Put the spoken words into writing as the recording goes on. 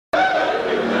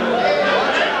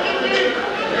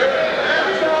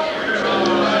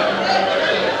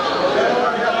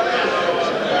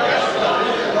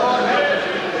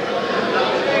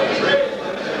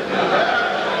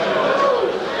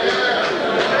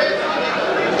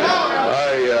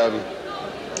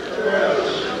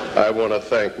I want to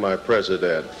thank my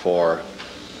president for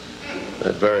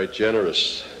that very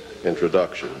generous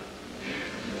introduction.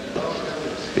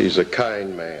 He's a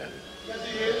kind man.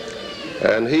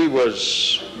 And he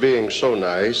was being so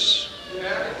nice,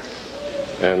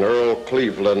 and Earl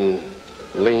Cleveland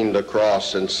leaned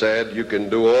across and said, "You can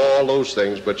do all those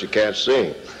things, but you can't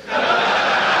sing."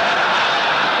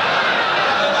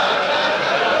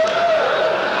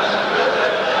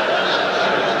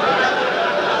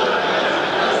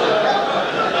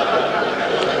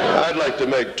 I'd like to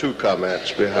make two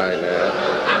comments behind that.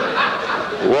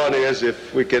 One is,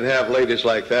 if we can have ladies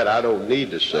like that, I don't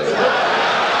need to sing.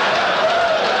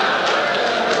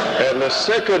 And the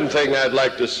second thing I'd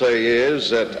like to say is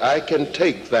that I can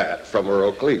take that from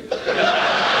Earl Cleveland.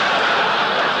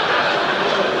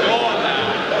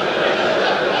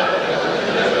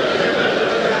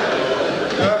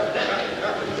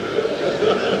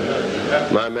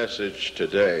 My message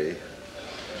today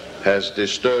has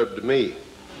disturbed me.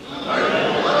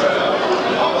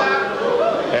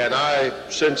 And I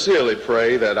sincerely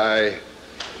pray that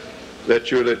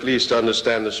you'll at least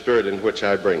understand the spirit in which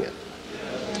I bring it.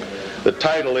 The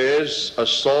title is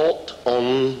Assault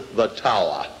on the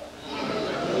Tower.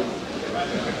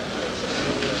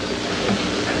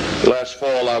 Last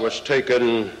fall I was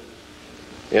taken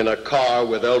in a car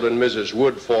with Elder and Mrs.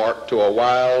 Woodfork to a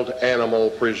wild animal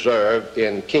preserve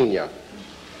in Kenya.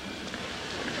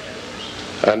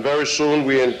 And very soon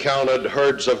we encountered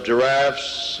herds of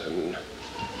giraffes and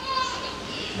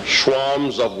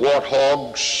swarms of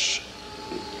warthogs,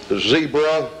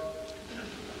 zebra,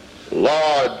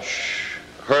 large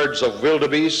herds of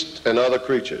wildebeest and other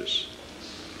creatures.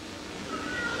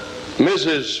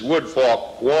 Mrs.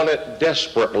 Woodfork wanted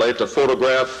desperately to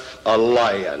photograph a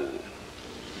lion.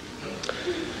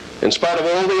 In spite of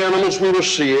all the animals we were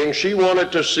seeing, she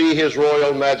wanted to see His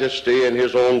Royal Majesty in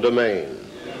his own domain.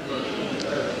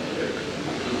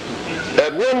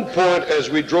 At one point as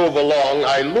we drove along,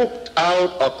 I looked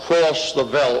out across the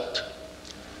veldt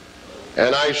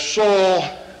and I saw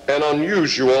an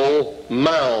unusual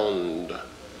mound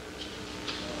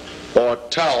or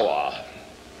tower,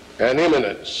 an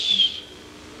eminence.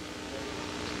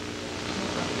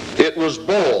 It was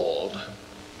bald,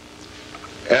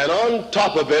 and on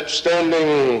top of it,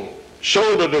 standing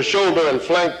shoulder to shoulder and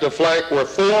flank to flank, were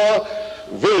 4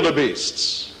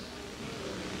 wildebeests.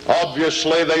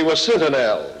 Obviously they were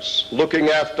sentinels looking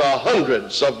after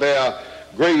hundreds of their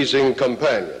grazing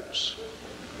companions.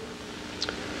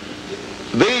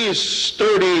 These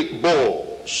sturdy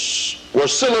bulls were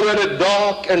silhouetted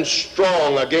dark and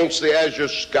strong against the azure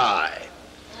sky.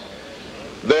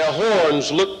 Their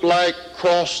horns looked like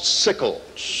crossed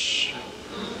sickles,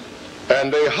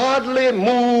 and they hardly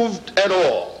moved at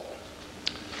all.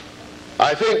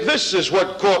 I think this is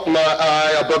what caught my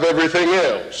eye above everything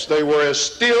else. They were as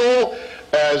still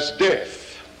as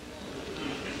death.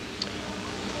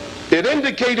 It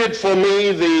indicated for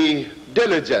me the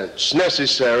diligence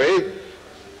necessary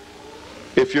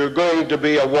if you're going to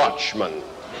be a watchman.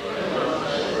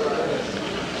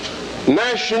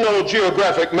 National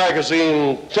Geographic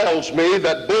magazine tells me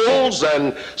that bulls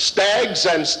and stags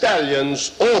and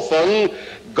stallions often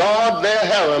guard their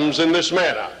harems in this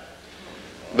manner.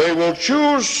 They will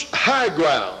choose high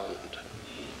ground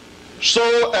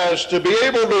so as to be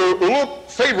able to look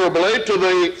favorably to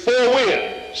the 4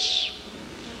 winds,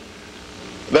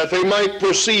 that they might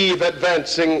perceive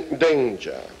advancing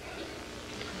danger.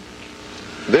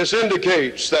 This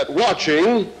indicates that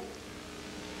watching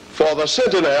for the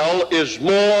sentinel is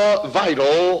more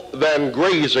vital than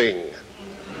grazing.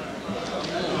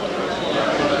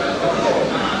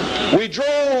 We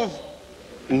drove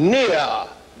near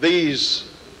these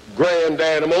grand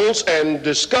animals and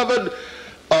discovered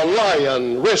a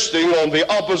lion resting on the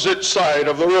opposite side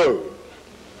of the road.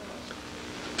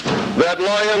 That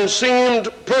lion seemed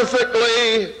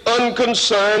perfectly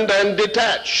unconcerned and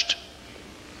detached.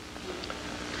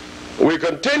 We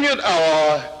continued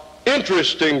our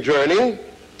interesting journey,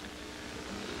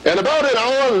 and about an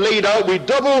hour later we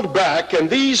doubled back, and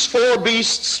these 4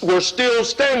 beasts were still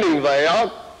standing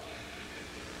there,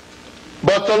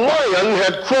 but the lion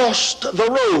had crossed the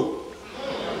road.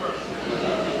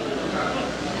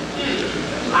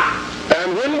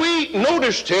 And when we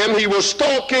noticed him, he was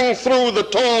stalking through the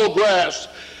tall grass,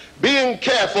 being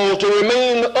careful to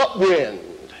remain upwind.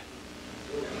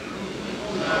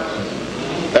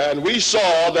 And we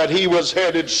saw that he was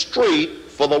headed straight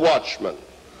for the watchman.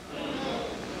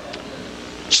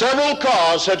 Several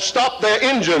cars had stopped their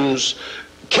engines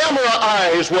camera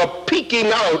eyes were peeking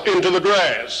out into the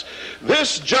grass.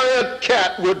 This giant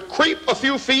cat would creep a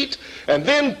few feet and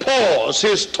then pause,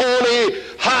 his tawny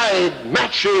hide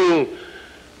matching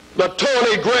the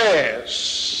tawny grass.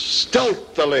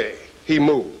 Stealthily he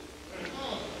moved.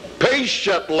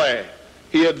 Patiently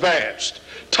he advanced.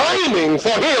 Timing for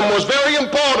him was very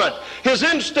important. His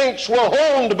instincts were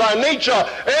honed by nature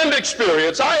and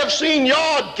experience. I have seen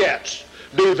yard cats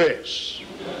do this,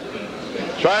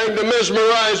 trying to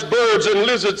mesmerize birds and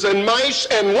lizards and mice,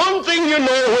 and one thing you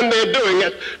know when they're doing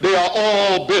it, they are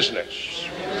all business.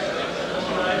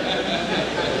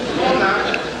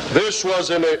 This was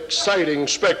an exciting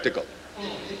spectacle.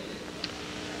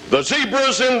 The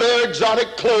zebras in their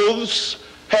exotic clothes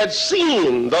had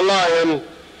seen the lion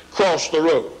cross the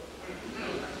road.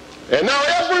 And now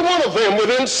every one of them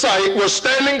within sight was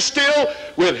standing still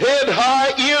with head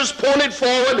high, ears pointed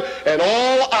forward, and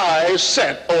all eyes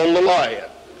set on the lion.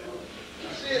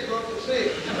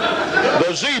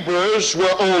 The zebras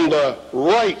were on the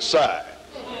right side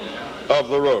of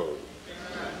the road.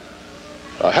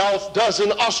 A half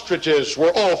dozen ostriches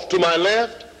were off to my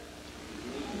left.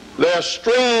 Their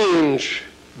strange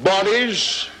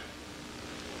bodies,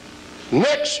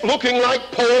 necks looking like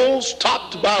poles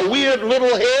topped by weird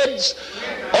little heads,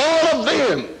 all of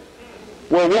them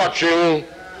were watching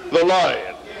the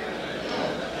lion.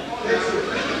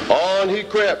 On he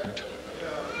crept,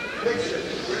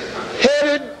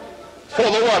 headed for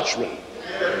the watchman.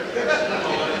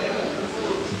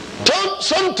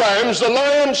 Sometimes the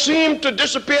lion seemed to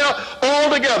disappear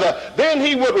altogether. Then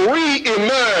he would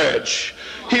re-emerge.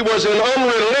 He was an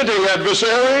unrelenting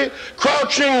adversary,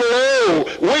 crouching low,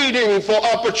 waiting for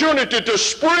opportunity to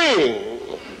spring.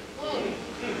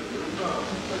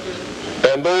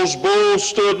 And those bulls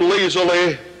stood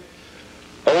lazily,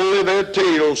 only their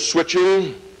tails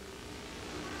switching.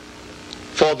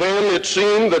 For them it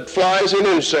seemed that flies and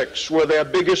insects were their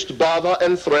biggest bother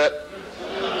and threat.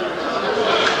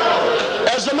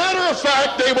 As a matter of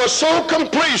fact, they were so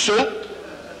complacent,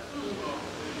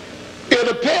 it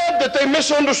appeared that they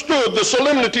misunderstood the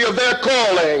solemnity of their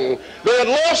calling. They had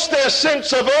lost their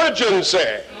sense of urgency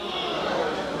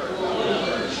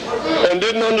and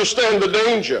didn't understand the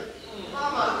danger.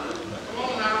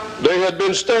 They had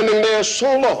been standing there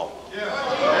so long.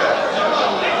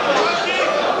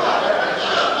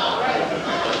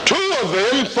 Two of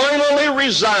them finally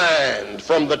resigned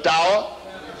from the tower,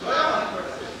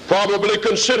 probably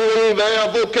considering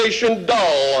their vocation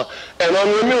dull and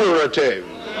unremunerative.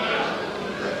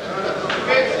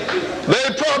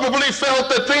 They probably felt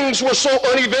that things were so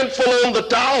uneventful on the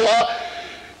tower,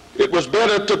 it was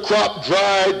better to crop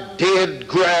dry, dead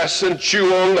grass and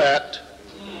chew on that.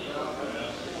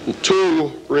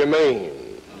 Two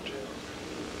remained,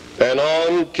 and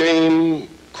on came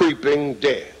creeping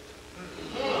death.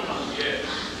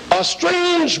 A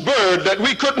strange bird that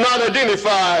we could not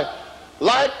identify,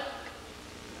 like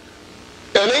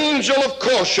an angel of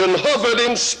caution, hovered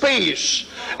in space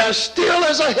as still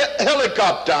as a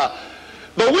helicopter.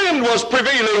 The wind was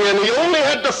prevailing and he only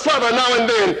had to flutter now and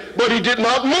then, but he did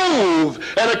not move.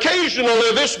 And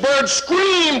occasionally this bird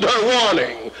screamed her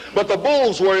warning, but the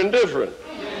bulls were indifferent.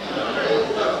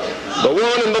 The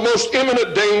one in the most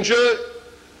imminent danger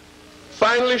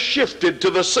finally shifted to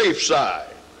the safe side.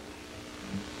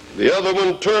 The other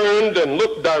one turned and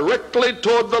looked directly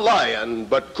toward the lion,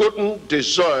 but couldn't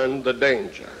discern the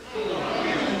danger.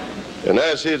 And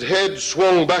as his head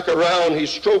swung back around, he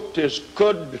stroked his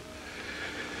cud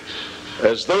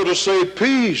as though to say,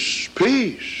 peace,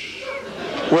 peace,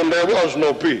 when there was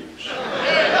no peace.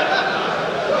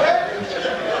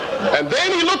 And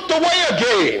then he looked away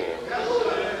again,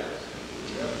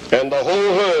 and the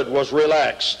whole herd was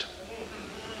relaxed.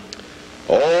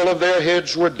 All of their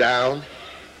heads were down.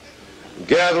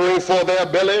 Gathering for their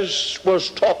bellies was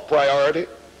top priority,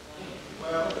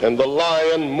 and the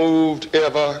lion moved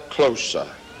ever closer.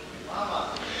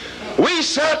 We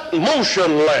sat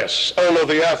motionless under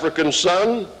the African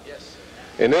sun,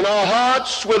 and in our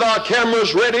hearts, with our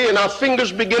cameras ready and our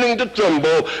fingers beginning to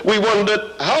tremble, we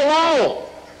wondered, how long?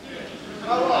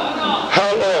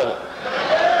 How long?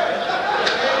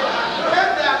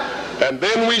 And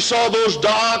then we saw those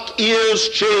dark ears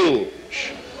change.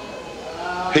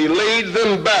 He laid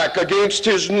them back against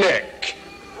his neck.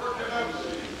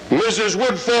 Mrs.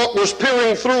 Woodfork was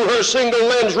peering through her single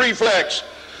lens reflex.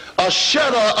 A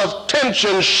shudder of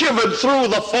tension shivered through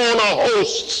the fauna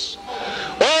hosts.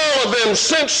 All of them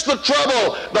sensed the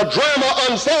trouble, the drama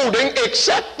unfolding,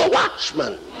 except the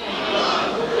watchman.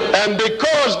 And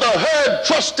because the herd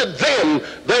trusted them,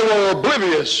 they were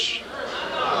oblivious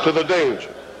to the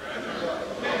danger.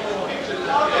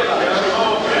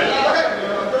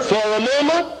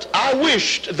 I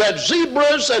wished that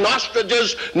zebras and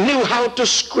ostriches knew how to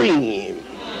scream.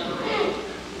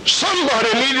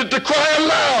 Somebody needed to cry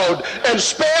aloud and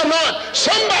spare not.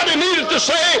 Somebody needed to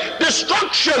say,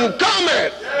 destruction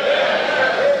cometh.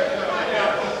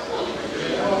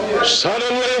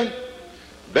 Suddenly,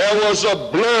 there was a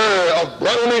blur of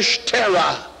brownish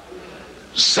terror.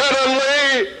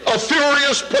 Suddenly, a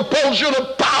furious propulsion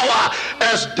of power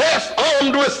as death,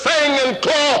 armed with fang and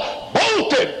claw,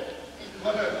 bolted,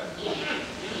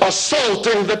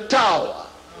 assaulting the tower.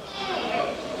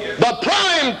 The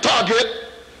prime target,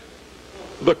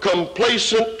 the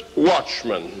complacent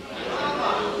watchman.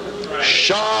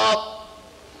 Sharp,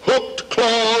 hooked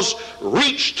claws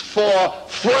reached for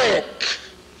Frank,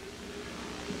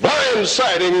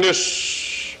 blindsiding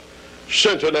this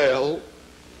sentinel.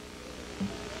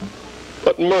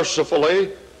 But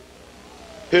mercifully,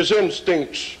 his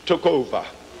instincts took over.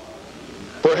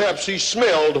 Perhaps he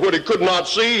smelled what he could not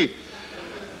see,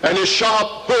 and his sharp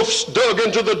hoofs dug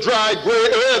into the dry gray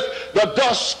earth. The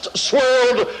dust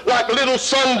swirled like little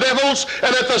sun devils,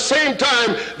 and at the same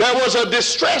time there was a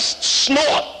distressed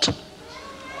snort,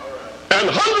 and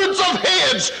hundreds of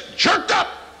heads jerked up.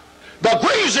 The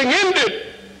grazing ended.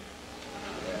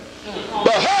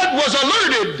 The herd was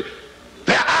alerted.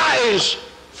 Their eyes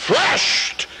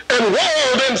flashed and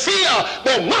rolled in fear.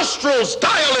 Their nostrils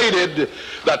dilated.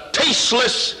 The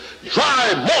tasteless,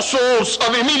 dry morsels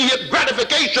of immediate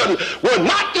gratification were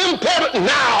not important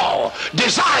now.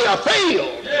 Desire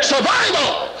failed.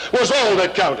 Survival was all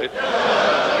that counted.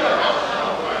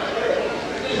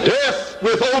 Death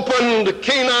with opened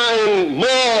canine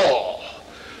maw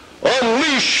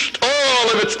unleashed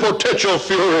all of its potential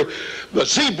fury. The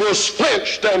zebras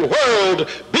flinched and whirled,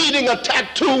 beating a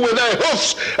tattoo with their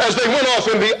hoofs as they went off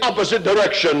in the opposite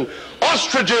direction.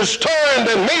 Ostriches turned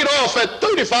and made off at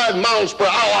 35 miles per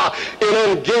hour in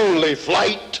ungainly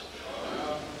flight.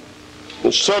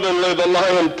 And suddenly the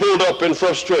lion pulled up in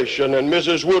frustration, and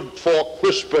Mrs. Woodfork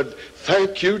whispered,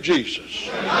 "Thank you, Jesus."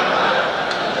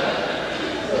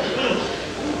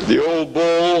 The old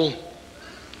bull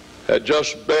had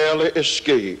just barely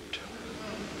escaped.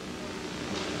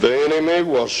 The enemy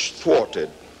was thwarted.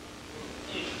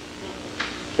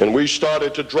 And we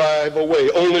started to drive away,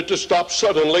 only to stop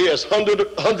suddenly as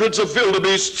hundreds of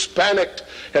wildebeests panicked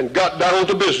and got down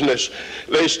to business.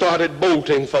 They started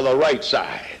bolting for the right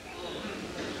side.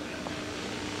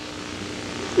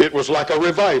 It was like a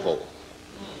revival.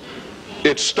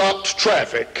 It stopped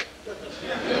traffic.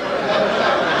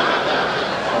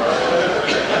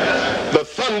 The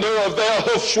thunder of their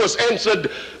hoofs was answered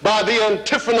by the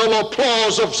antiphonal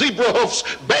applause of zebra hoofs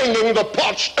banging the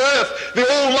parched earth. The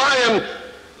old lion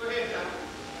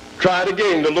tried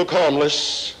again to look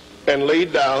harmless and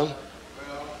laid down,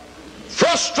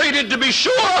 frustrated to be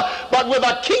sure, but with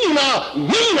a keener,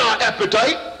 meaner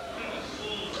appetite,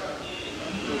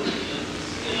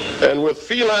 and with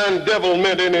feline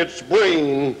devilment in its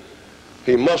brain.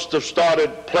 He must have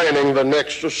started planning the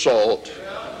next assault.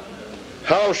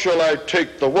 How shall I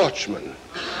take the watchman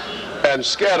and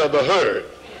scatter the herd?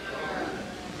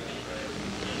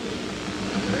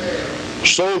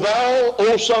 So thou,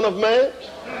 O Son of Man,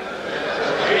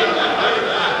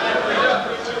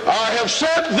 I have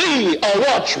set thee a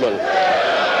watchman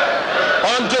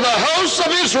unto the house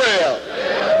of Israel.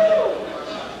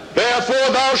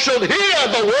 Therefore thou shalt hear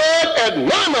the word at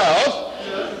my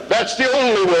mouth, that's the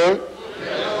only word,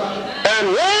 and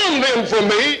warn them from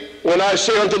me when I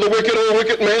say unto the wicked, O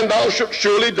wicked man, thou shalt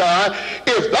surely die.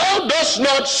 If thou dost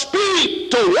not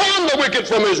speak to warn the wicked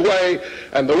from his way,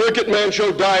 and the wicked man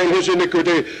shall die in his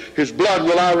iniquity, his blood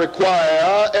will I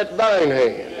require at thine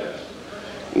hand.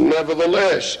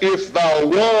 Nevertheless, if thou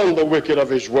warn the wicked of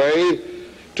his way,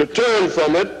 to turn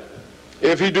from it,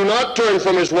 if he do not turn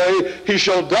from his way, he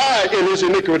shall die in his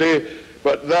iniquity,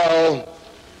 but thou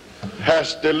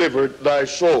hast delivered thy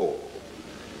soul.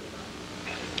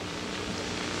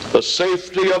 The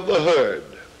safety of the herd,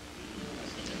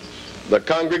 the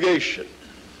congregation,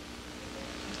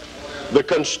 the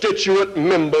constituent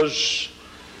members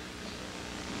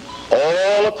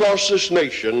all across this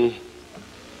nation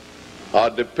are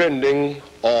depending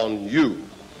on you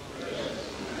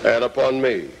and upon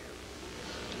me.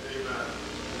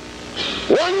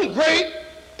 One great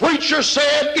preacher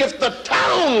said, if the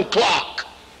town clock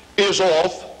is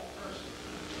off,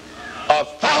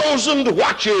 1,000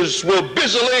 watches will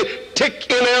busily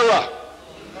tick in error.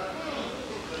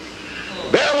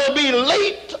 There will be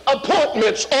late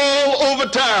appointments all over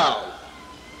town.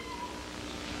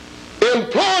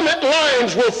 Employment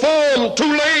lines will form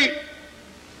too late.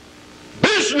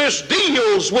 Business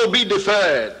deals will be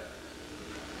deferred.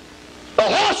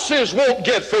 The horses won't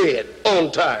get fed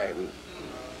on time.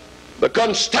 The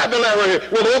constabulary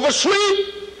will oversleep.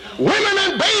 Women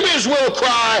and babies will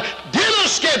cry. Dinner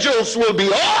schedules will be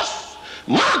off.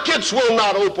 Markets will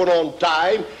not open on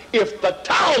time if the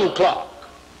town clock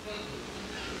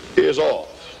is off.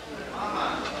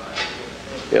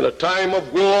 In a time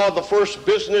of war, the first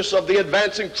business of the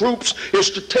advancing troops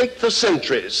is to take the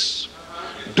sentries.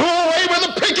 Do away with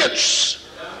the pickets.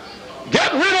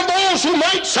 Get rid of those who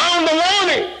might sound the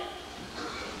warning.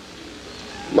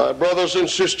 My brothers and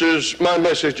sisters, my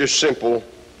message is simple.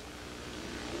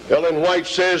 Ellen White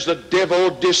says the devil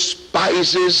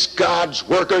despises God's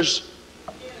workers.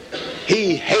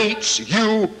 He hates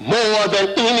you more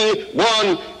than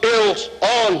anyone else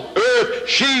on earth.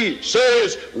 She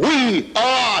says we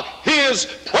are his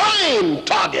prime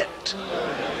target.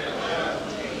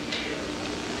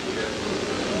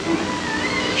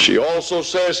 She also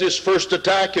says his first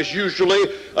attack is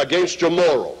usually against your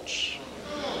morals.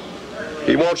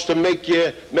 He wants to make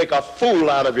you make a fool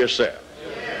out of yourself.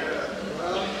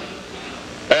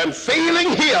 And failing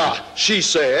here, she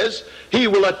says, he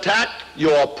will attack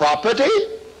your property,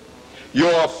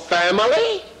 your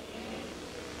family.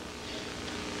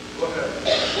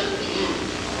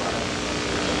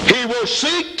 He will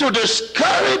seek to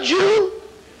discourage you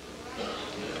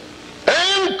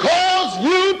and cause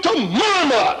you to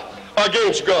murmur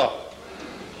against God.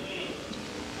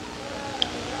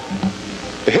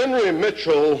 Henry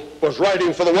Mitchell was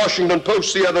writing for the Washington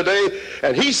Post the other day,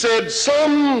 and he said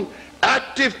some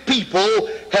active people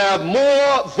have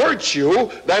more virtue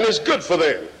than is good for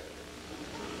them.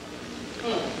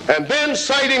 And then,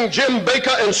 citing Jim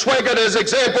Baker and Swaggart as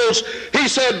examples, he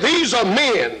said these are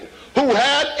men who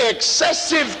had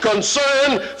excessive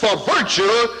concern for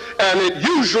virtue, and it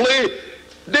usually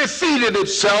defeated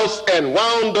itself and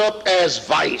wound up as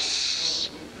vice.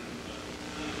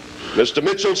 Mr.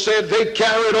 Mitchell said they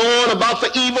carried on about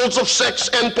the evils of sex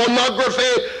and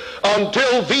pornography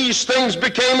until these things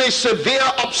became a severe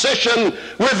obsession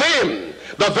with them.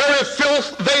 The very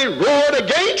filth they roared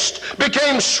against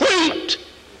became sweet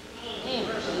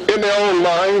in their own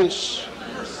minds.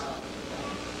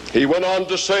 He went on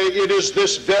to say it is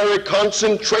this very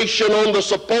concentration on the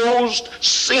supposed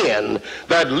sin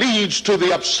that leads to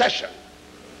the obsession.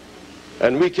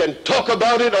 And we can talk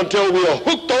about it until we are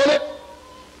hooked on it.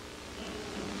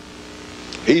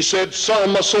 He said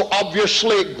some are so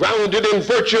obviously grounded in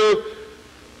virtue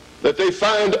that they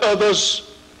find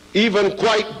others, even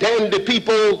quite dandy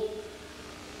people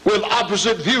with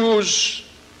opposite views,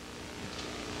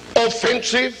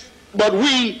 offensive, but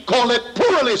we call it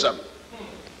pluralism.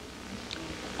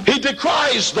 He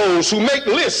decries those who make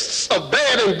lists of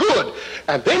bad and good.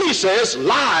 And then he says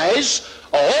lies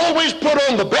are always put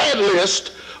on the bad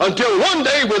list until one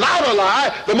day, without a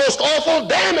lie, the most awful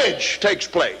damage takes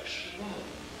place.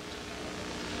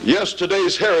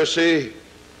 Yesterday's heresy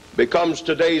becomes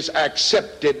today's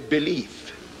accepted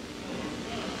belief.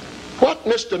 What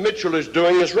Mr. Mitchell is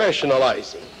doing is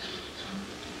rationalizing.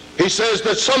 He says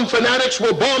that some fanatics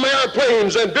will bomb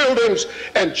airplanes and buildings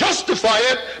and justify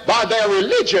it by their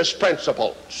religious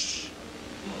principles.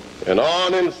 And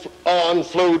on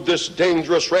flowed this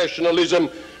dangerous rationalism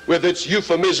with its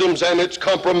euphemisms and its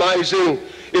compromising,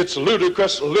 its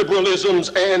ludicrous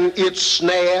liberalisms and its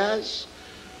snares.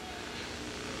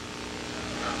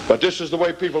 But this is the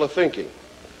way people are thinking.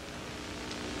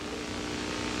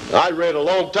 I read a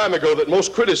long time ago that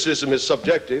most criticism is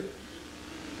subjective.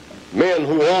 Men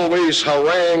who always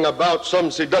harangue about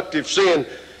some seductive sin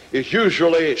is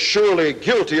usually surely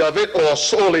guilty of it or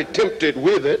sorely tempted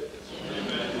with it.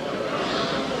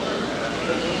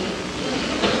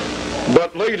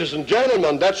 But ladies and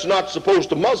gentlemen, that's not supposed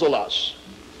to muzzle us.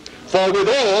 For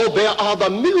withal there are the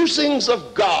musings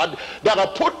of God that are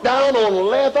put down on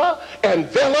leather and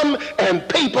vellum and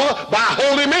paper by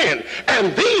holy men.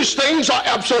 And these things are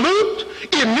absolute,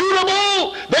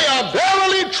 immutable. They are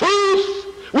verily truth,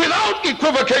 without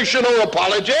equivocation or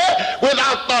apology,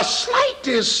 without the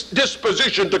slightest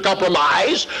disposition to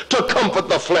compromise, to comfort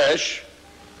the flesh.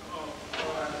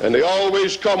 And they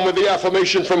always come with the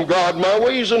affirmation from God, my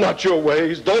ways are not your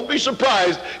ways. Don't be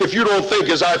surprised if you don't think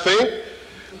as I think,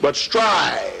 but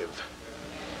strive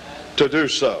to do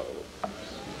so.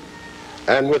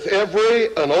 And with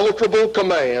every unalterable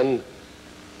command,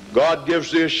 God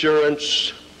gives the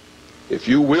assurance, if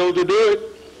you will to do it,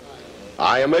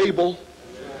 I am able.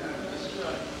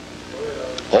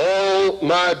 All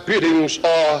my biddings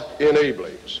are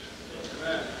enablings.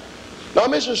 Now,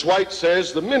 Mrs. White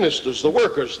says the ministers, the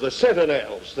workers, the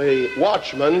sentinels, the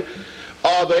watchmen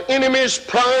are the enemy's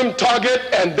prime target,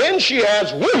 and then she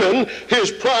has women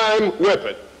his prime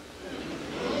weapon.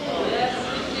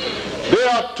 There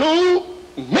are two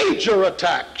major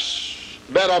attacks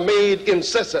that are made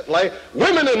incessantly.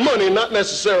 Women and money, not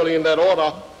necessarily in that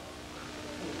order.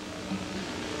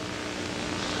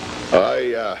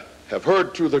 I have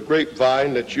heard through the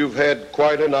grapevine that you've had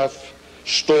quite enough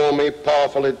stormy,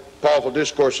 powerful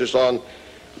discourses on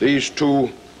these two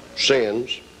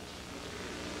sins.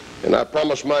 And I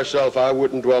promised myself I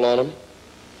wouldn't dwell on them.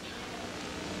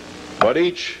 But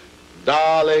each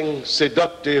darling,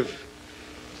 seductive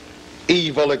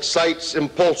evil excites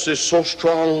impulses so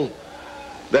strong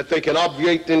that they can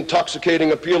obviate the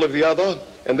intoxicating appeal of the other,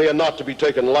 and they are not to be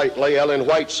taken lightly. Ellen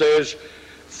White says,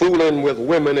 fooling with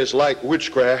women is like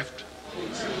witchcraft.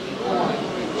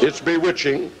 It's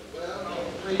bewitching.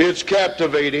 It's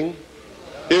captivating.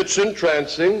 It's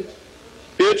entrancing.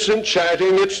 It's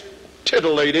enchanting. It's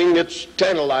titillating. It's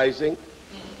tantalizing.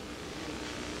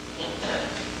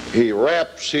 He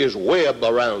wraps his web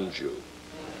around you.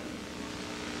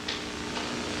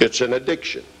 It's an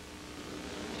addiction.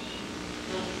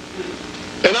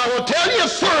 And I will tell you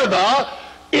further,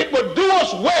 it would do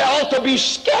us well to be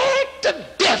scared to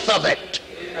death of it.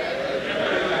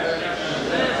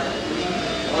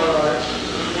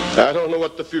 I don't know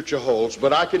what the future holds,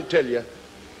 but I can tell you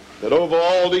that over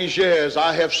all these years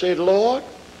I have said, Lord,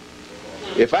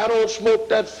 if I don't smoke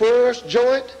that first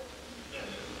joint,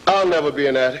 I'll never be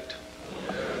an addict.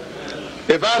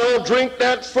 If I don't drink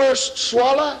that first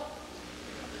swallow,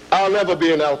 I'll never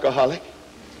be an alcoholic.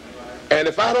 And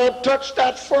if I don't touch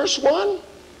that first one,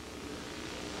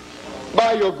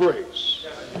 by your grace,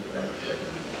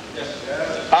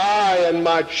 I and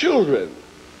my children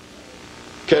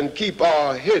can keep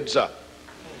our heads up.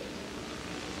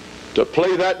 To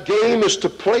play that game is to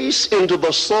place into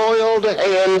the soiled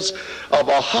hands of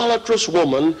a harlotous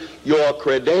woman your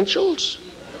credentials,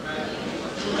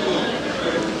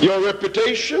 your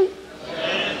reputation,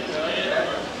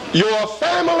 your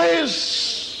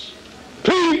family's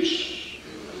peace,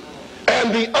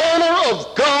 and the honor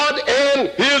of God and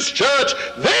his church.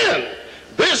 Then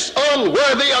this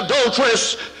unworthy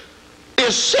adulteress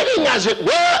is sitting, as it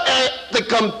were, at the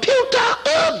computer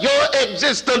of your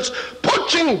existence,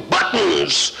 punching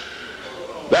buttons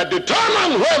that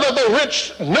determine whether the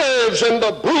rich nerves and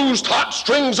the bruised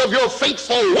heartstrings of your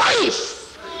faithful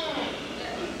wife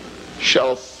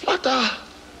shall flutter.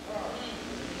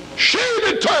 She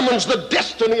determines the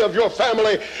destiny of your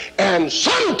family, and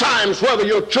sometimes whether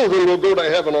your children will go to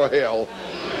heaven or hell.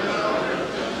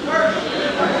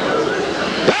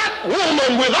 That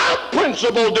woman without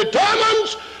principle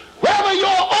determines whether your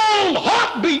own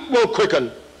heartbeat will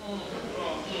quicken.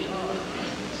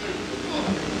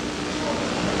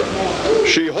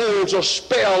 She holds a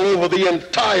spell over the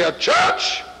entire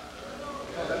church,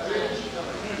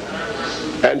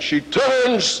 and she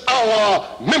turns our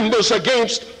members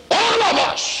against all of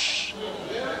us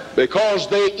because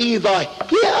they either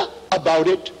hear about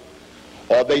it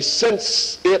or they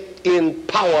sense it in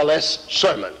powerless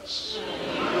sermons.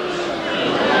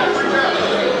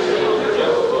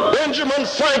 Benjamin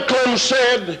Franklin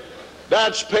said,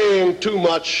 that's paying too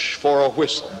much for a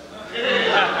whistle.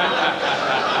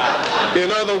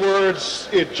 In other words,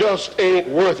 it just ain't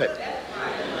worth it.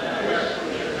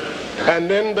 And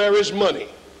then there is money.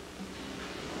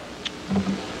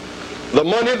 The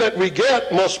money that we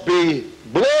get must be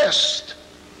blessed.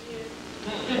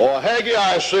 Or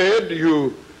Haggai said,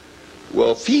 you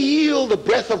will feel the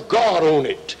breath of God on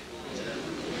it.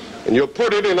 And you'll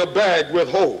put it in a bag with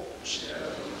holes.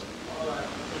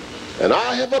 And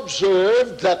I have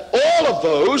observed that all of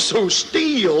those who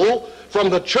steal from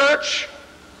the church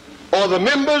or the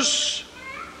members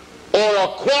or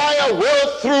acquire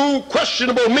wealth through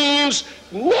questionable means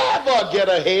never get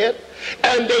ahead,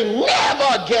 and they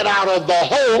never get out of the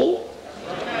hole.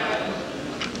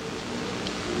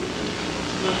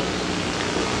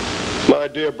 My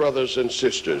dear brothers and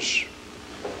sisters,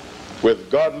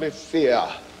 with godly fear,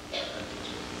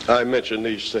 I mention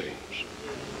these things.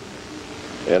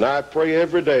 And I pray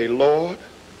every day, Lord,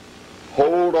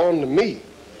 hold on to me.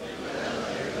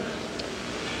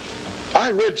 I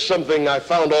read something I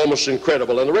found almost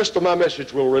incredible, and the rest of my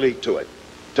message will relate to it.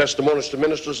 Testimonies to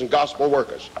Ministers and Gospel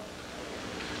Workers.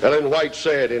 Ellen White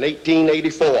said in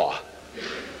 1884,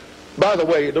 by the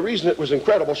way, the reason it was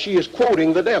incredible, she is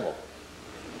quoting the devil.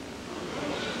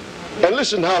 And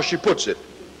listen how she puts it,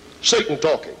 Satan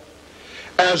talking.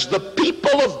 As the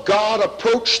people of God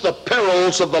approach the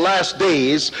perils of the last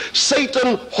days,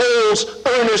 Satan holds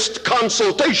earnest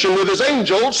consultation with his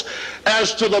angels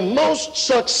as to the most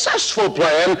successful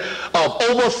plan of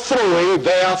overthrowing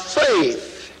their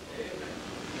faith.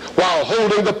 While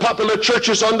holding the popular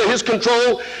churches under his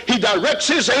control, he directs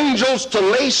his angels to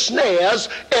lay snares,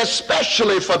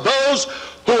 especially for those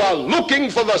who are looking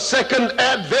for the second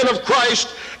advent of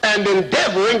Christ and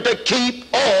endeavoring to keep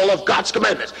all of God's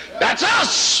commandments. That's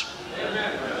us.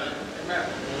 Amen.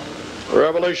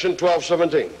 Revelation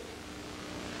 12:17.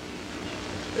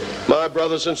 My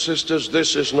brothers and sisters,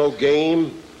 this is no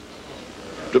game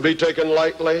to be taken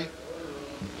lightly.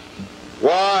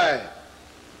 Why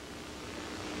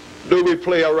do we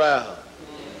play around?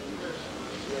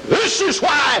 This is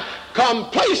why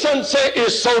complacency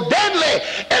is so deadly,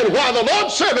 and why the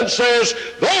Lord's servant says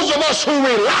those of us who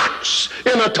relax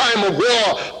in a time of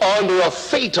war are under a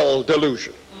fatal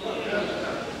delusion.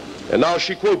 And now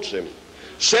she quotes him.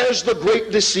 Says the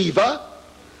great deceiver,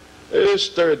 it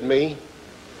stirred me,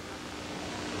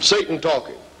 Satan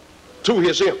talking to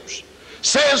his imps.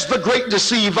 Says the great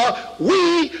deceiver,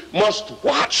 we must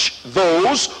watch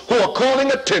those who are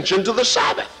calling attention to the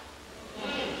Sabbath.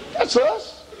 That's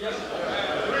us.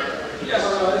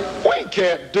 We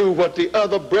can't do what the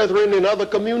other brethren in other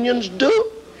communions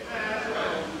do.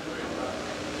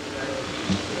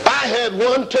 I had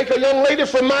one take a young lady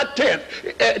from my tent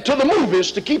to the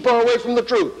movies to keep her away from the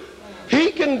truth.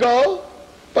 He can go,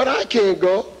 but I can't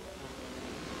go.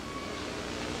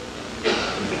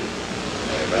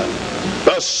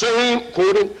 The same,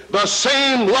 quoting, the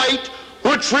same light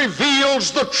which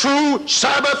reveals the true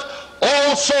Sabbath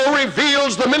also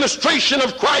reveals the ministration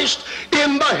of Christ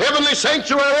in the heavenly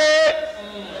sanctuary.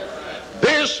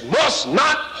 This must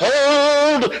not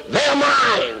hold their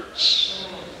minds.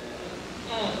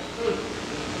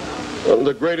 One of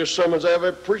the greatest sermons I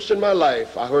ever preached in my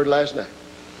life, I heard last night.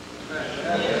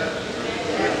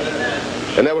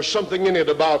 And there was something in it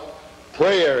about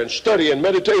prayer and study and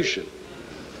meditation.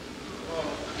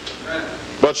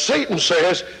 But Satan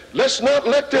says, let's not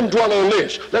let them dwell on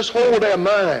this. Let's hold their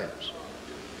minds.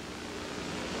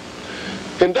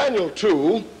 In Daniel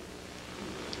 2,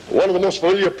 one of the most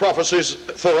familiar prophecies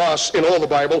for us in all the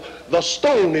Bible, the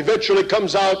stone eventually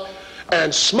comes out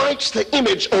and smites the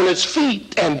image on its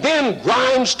feet and then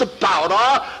grinds to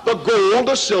powder the gold,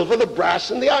 the silver, the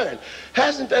brass, and the iron.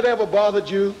 Hasn't that ever bothered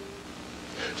you?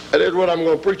 That is what I'm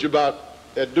going to preach about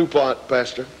at DuPont,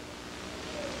 Pastor.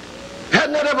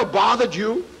 Hasn't that ever bothered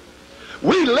you?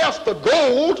 We left the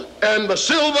gold and the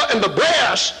silver and the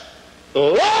brass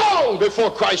long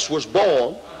before Christ was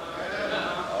born.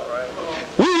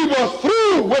 We were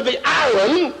through with the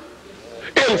iron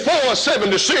in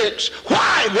 476.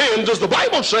 Why then does the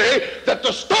Bible say that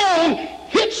the stone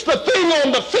hits the thing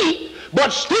on the feet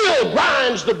but still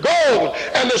grinds the gold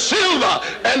and the silver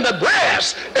and the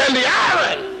brass and the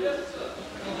iron?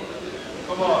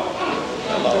 Come on.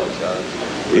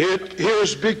 It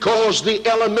is because the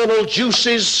elemental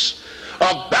juices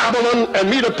of Babylon and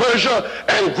Medo-Persia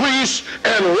and Greece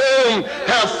and Rome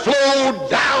have flowed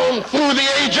down through the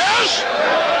ages.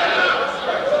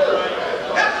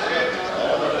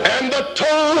 And the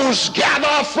toes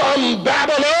gather from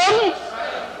Babylon,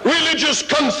 religious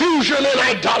confusion and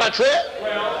idolatry.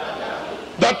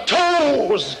 The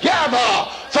toes gather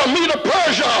from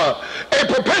Medo-Persia, a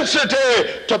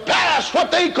propensity to pass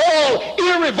what they call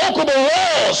irrevocable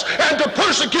laws and to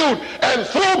persecute and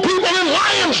throw people in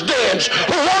lions' dens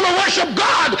who want to worship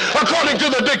God according to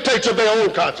the dictates of their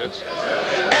own conscience.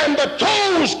 And the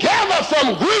toes gather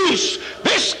from Greece,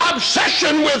 this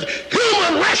obsession with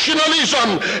human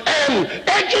rationalism and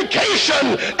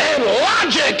education and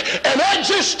logic and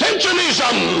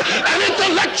existentialism and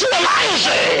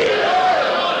intellectualizing.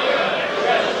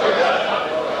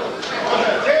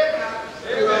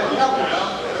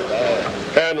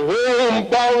 And Rome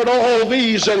borrowed all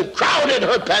these and crowded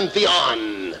her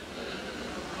pantheon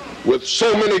with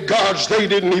so many gods they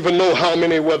didn't even know how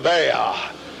many were there.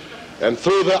 And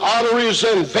through the arteries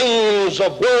and veins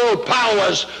of world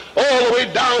powers all the way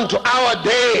down to our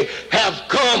day have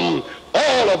come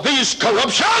all of these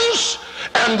corruptions,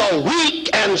 and the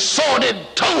weak and sordid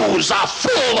toes are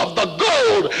full of the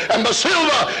gold and the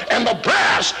silver and the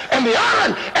brass and the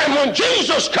iron. And when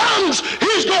Jesus comes,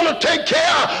 he's going to take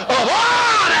care of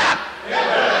all that.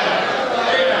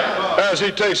 As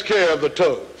he takes care of the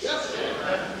toes.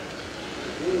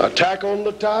 Attack on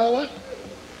the tower?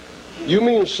 You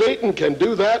mean Satan can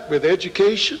do that with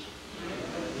education?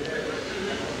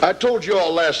 I told you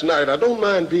all last night, I don't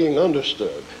mind being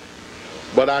understood,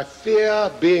 but I fear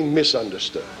being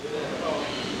misunderstood.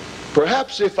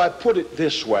 Perhaps if I put it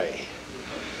this way,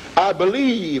 I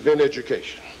believe in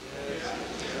education.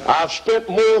 I've spent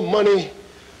more money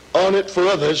on it for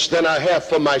others than I have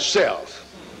for myself.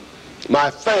 My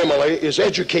family is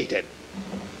educated.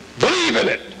 Believe in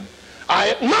it.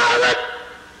 I admire it.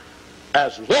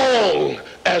 as long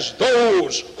as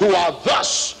those who are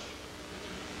thus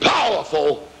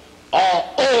powerful are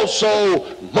also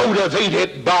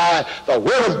motivated by the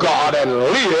Word of God and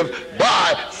live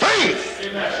by faith.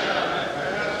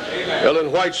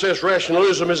 Ellen White says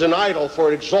rationalism is an idol,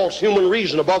 for it exalts human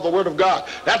reason above the Word of God.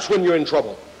 That's when you're in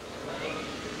trouble.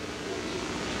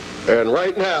 And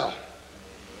right now,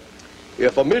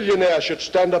 if a millionaire should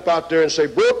stand up out there and say,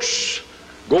 Brooks,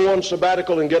 go on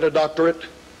sabbatical and get a doctorate,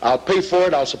 I'll pay for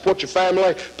it, I'll support your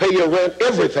family, pay your rent,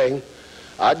 everything,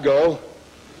 I'd go.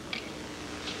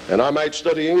 And I might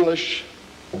study English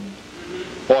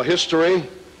or history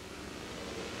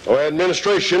or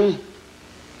administration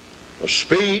or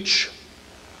speech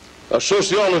or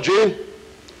sociology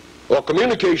or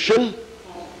communication,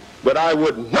 but I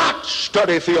would not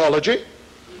study theology,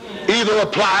 either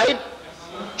applied,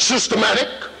 systematic,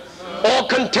 or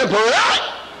contemporary.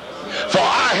 For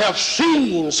I have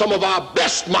seen some of our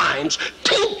best minds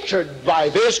tinctured by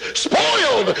this,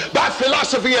 spoiled by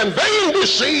philosophy and vain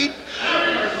deceit.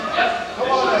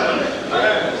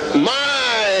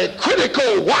 My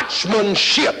critical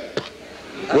watchmanship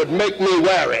would make me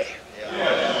wary.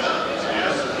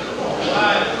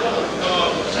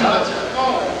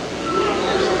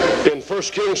 In 1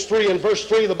 Kings 3 and verse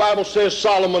 3, the Bible says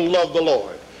Solomon loved the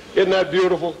Lord. Isn't that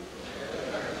beautiful?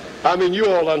 I mean, you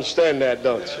all understand that,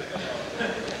 don't you?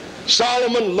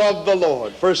 Solomon loved the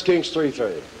Lord, 1 Kings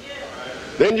 3:3.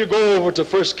 Then you go over to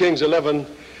 1 Kings 11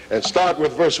 and start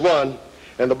with verse 1,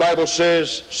 and the Bible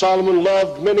says Solomon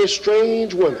loved many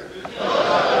strange women.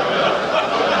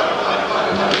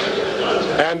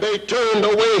 And they turned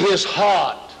away his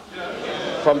heart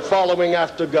from following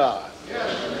after God.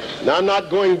 Now, I'm not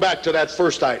going back to that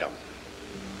first item.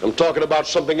 I'm talking about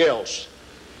something else.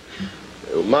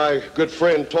 My good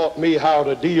friend taught me how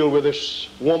to deal with this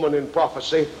woman in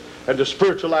prophecy and to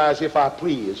spiritualize if I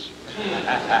please.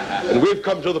 And we've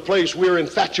come to the place we're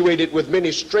infatuated with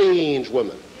many strange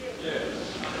women.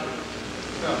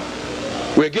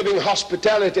 We're giving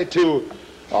hospitality to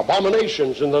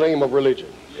abominations in the name of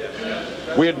religion.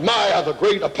 We admire the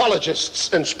great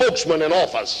apologists and spokesmen in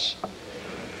office.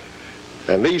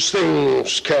 And these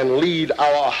things can lead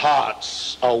our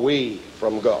hearts away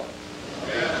from God.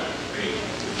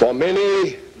 For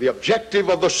many, the objective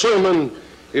of the sermon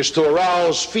is to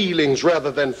arouse feelings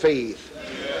rather than faith.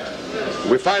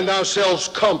 We find ourselves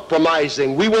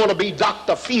compromising. We want to be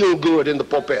Dr. Feelgood in the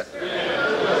pulpit.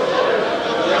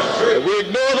 We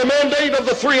ignore the mandate of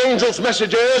the three angels'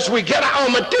 messages. We get our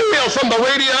material from the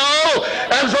radio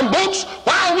and from books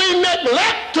while we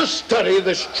neglect to study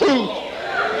this truth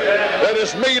that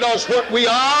has made us what we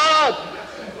are.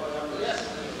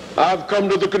 I've come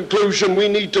to the conclusion we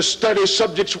need to study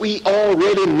subjects we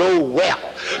already know well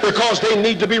because they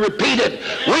need to be repeated.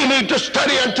 We need to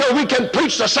study until we can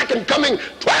preach the second coming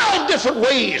 12 different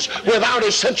ways without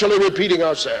essentially repeating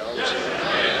ourselves.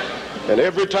 And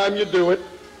every time you do it,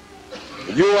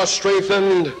 you are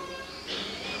strengthened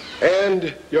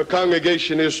and your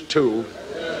congregation is too.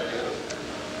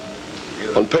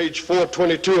 On page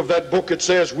 422 of that book it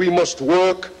says we must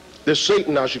work, this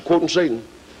Satan, I should quote Satan,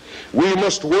 we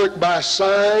must work by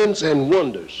signs and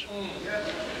wonders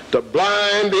to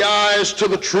blind the eyes to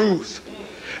the truth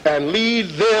and lead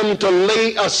them to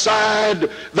lay aside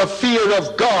the fear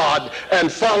of God and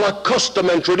follow custom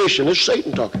and tradition. It's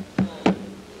Satan talking.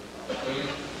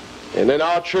 And in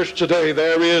our church today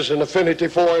there is an affinity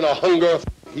for and a hunger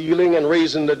for healing and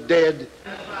raising the dead.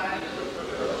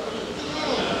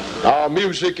 Our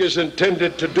music is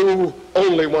intended to do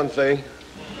only one thing.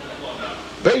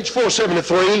 Page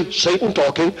 473, Satan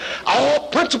talking. Our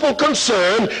principal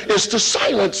concern is to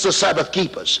silence the Sabbath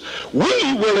keepers.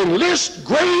 We will enlist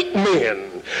great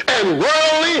men and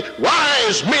worldly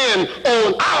wise men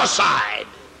on our side.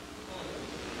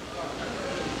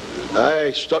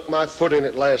 I stuck my foot in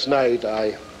it last night.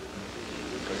 I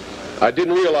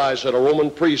didn't realize that a Roman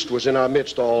priest was in our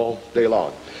midst all day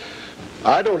long.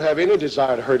 I don't have any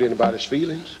desire to hurt anybody's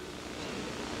feelings.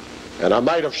 And I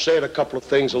might have said a couple of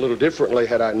things a little differently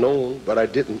had I known, but I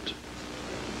didn't.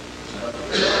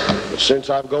 But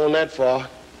since I've gone that far,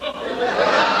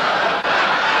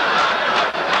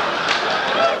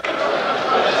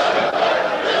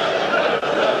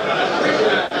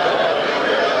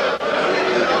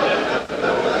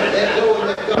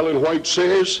 Ellen White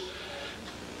says,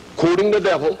 quoting the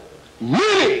devil,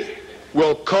 many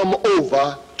will come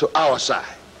over to our side.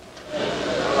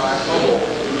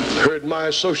 Heard my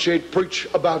associate preach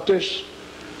about this.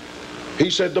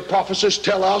 He said the prophecies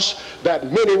tell us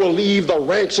that many will leave the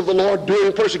ranks of the Lord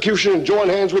during persecution and join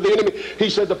hands with the enemy. He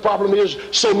said the problem is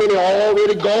so many are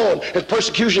already gone and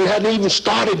persecution hadn't even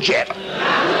started yet.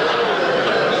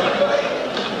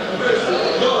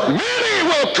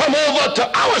 will come over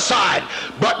to our side.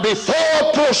 But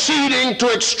before proceeding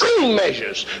to extreme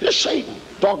measures, it's Satan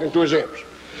talking to his imps.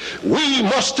 We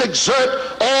must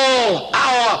exert all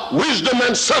our wisdom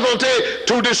and subtlety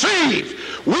to deceive.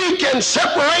 We can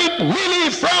separate many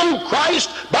from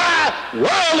Christ by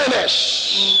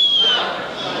worldliness,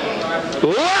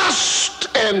 lust,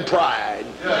 and pride.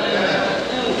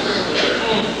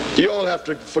 You all have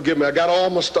to forgive me. I got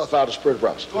all my stuff out of Spirit of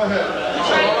Prophecy. Go ahead.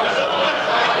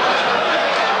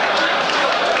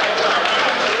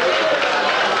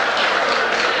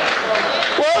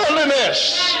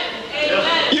 Worldliness.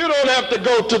 You don't have to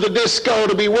go to the disco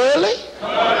to be worldly.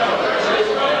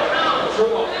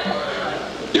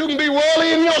 You can be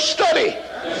worldly in your study.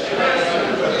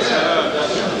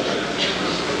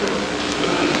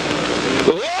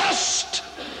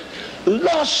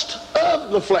 Lust of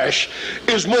the flesh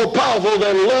is more powerful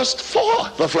than lust for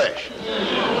the flesh.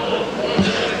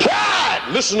 Pride.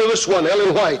 Listen to this one,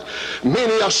 Ellen White.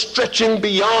 Many are stretching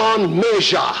beyond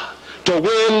measure to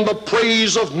win the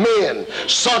praise of men.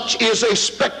 Such is a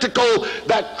spectacle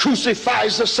that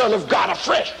crucifies the Son of God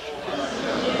afresh.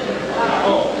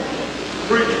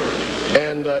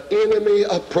 And the enemy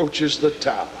approaches the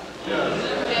tower.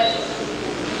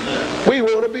 We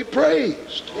want to be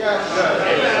praised.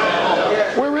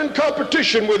 We're in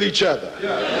competition with each other.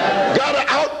 Got to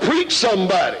out-preach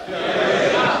somebody.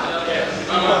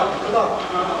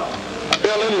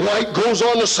 Ellen White goes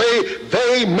on to say,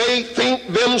 they may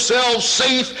think themselves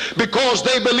safe because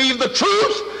they believe the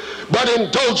truth, but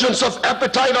indulgence of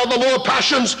appetite or the lower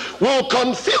passions will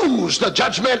confuse the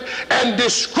judgment and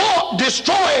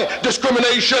destroy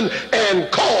discrimination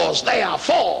and cause their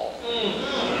fall.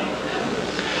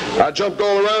 I jumped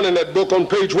all around in that book. On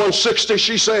page 160,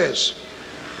 she says,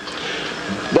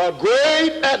 the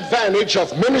great advantage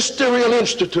of ministerial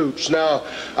institutes. Now,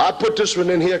 I put this one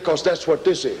in here because that's what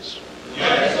this is.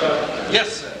 Yes, sir. Yes,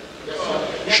 sir.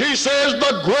 She says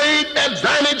the great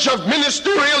advantage of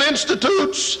ministerial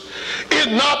institutes is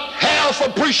not half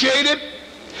appreciated.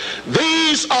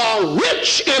 These are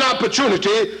rich in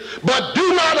opportunity, but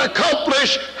do not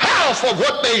accomplish half of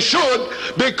what they should,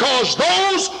 because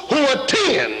those who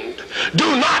attend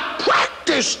do not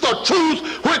practice the truth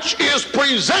which is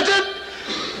presented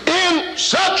in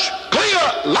such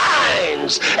clear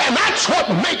lines. And that's what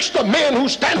makes the men who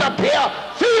stand up here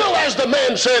feel, as the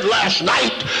man said last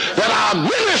night, that our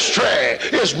ministry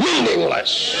is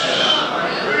meaningless.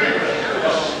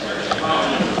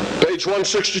 Page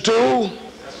 162.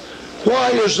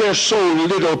 Why is there so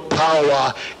little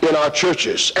power in our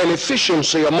churches and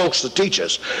efficiency amongst the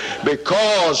teachers?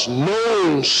 Because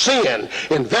known sin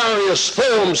in various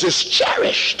forms is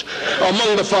cherished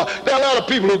among the fathers. There are a lot of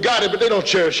people who got it, but they don't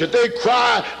cherish it. They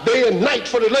cry day and night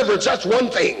for deliverance. That's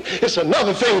one thing. It's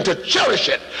another thing to cherish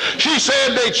it. She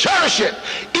said they cherish it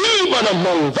even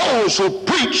among those who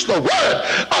preach the word.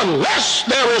 Unless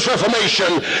there is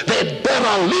reformation, they'd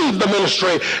better leave the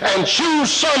ministry and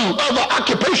choose some other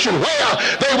occupation where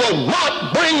they will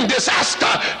not bring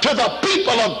disaster to the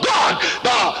people of God.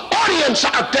 The audience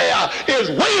out there is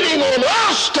waiting on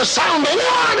us to sound a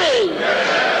warning.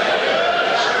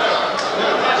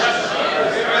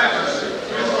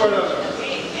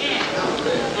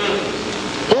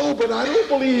 Oh, but I don't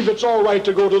believe it's all right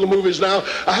to go to the movies now.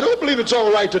 I don't believe it's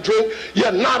all right to drink. You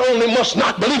not only must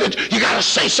not believe it, you got to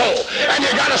say so. And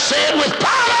you got to say it with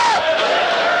power.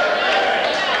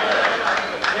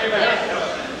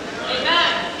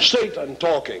 Satan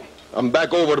talking. I'm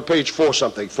back over to page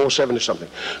 470 something.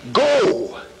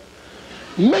 Go,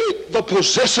 make the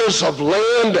possessors of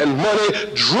land and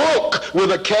money drunk with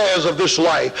the cares of this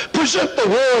life. Present the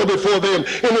world before them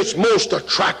in its most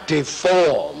attractive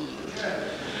form.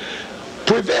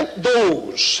 Prevent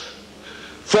those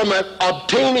from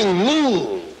obtaining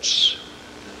means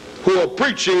who are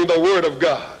preaching the word of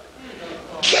God.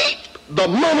 Keep the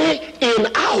money in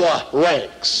our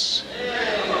ranks.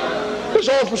 It's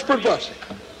all from Spirit Prophecy.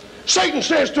 Satan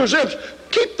says to his imps,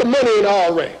 keep the money in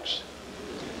our ranks.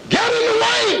 Get in the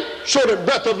way so that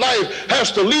Breath of Life has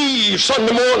to leave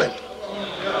Sunday morning.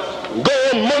 Go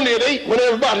on Monday at 8 when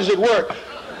everybody's at work.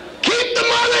 Keep the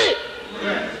money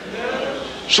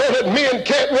so that men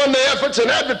can't run their efforts and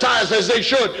advertise as they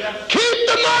should. Keep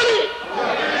the money.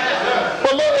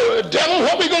 Well, Lord, devil,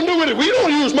 what are we going to do with it? We don't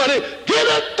use money. Give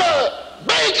it to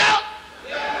Baker.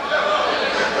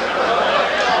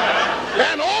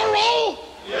 And oral.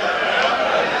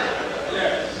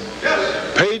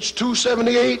 Page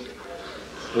 278.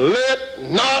 Let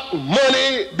not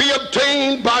money be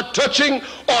obtained by touching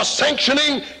or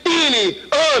sanctioning any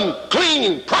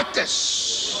unclean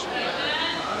practice.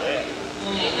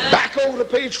 Back over to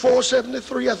page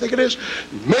 473, I think it is.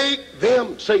 Make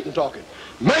them, Satan talking,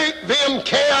 make them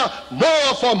care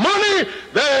more for money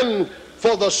than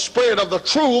for the spread of the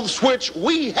truths which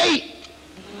we hate.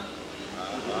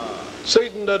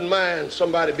 Satan doesn't mind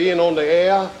somebody being on the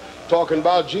air talking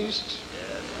about Jesus.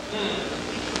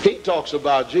 He talks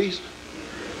about Jesus.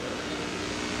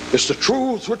 It's the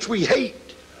truths which we hate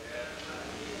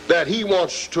that he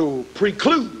wants to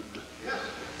preclude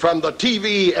from the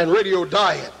TV and radio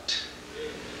diet.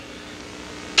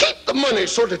 Keep the money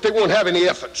so that they won't have any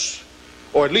efforts,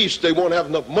 or at least they won't have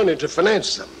enough money to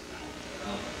finance them.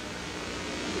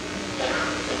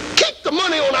 Keep the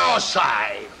money on our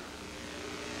side.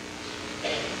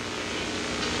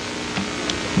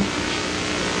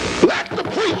 Let the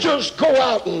preachers go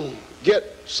out and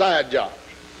get side jobs.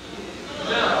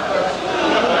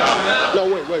 No,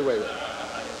 wait.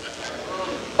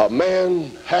 A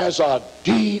man has a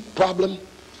deed problem,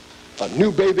 a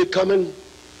new baby coming.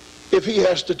 If he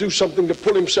has to do something to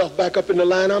pull himself back up in the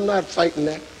line, I'm not fighting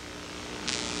that.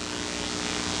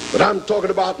 But I'm talking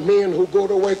about men who go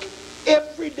to work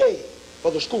every day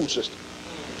for the school system.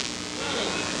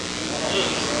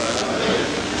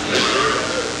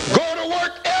 Go to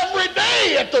work every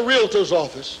day at the realtor's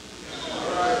office.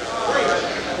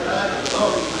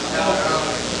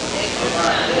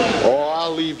 Oh,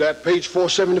 I'll leave that. Page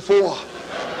 474.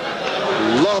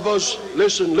 Lovers,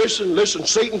 listen,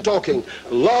 Satan talking.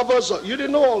 Lovers, you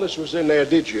didn't know all this was in there,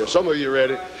 did you? Some of you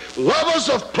read it. Lovers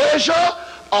of pleasure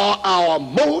are our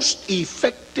most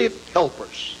effective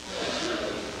helpers.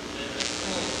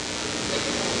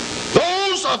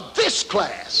 Those of this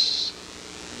class,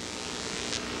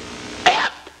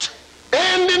 apt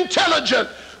and intelligent,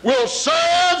 will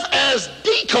serve as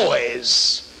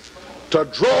decoys to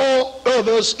draw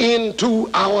others into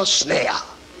our snare.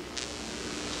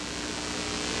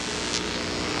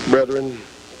 Brethren,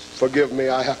 forgive me,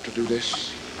 I have to do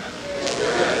this.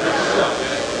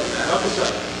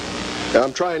 Now,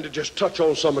 I'm trying to just touch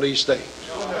on some of these things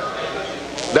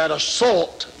that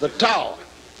assault the tower.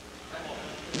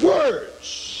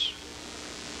 Words.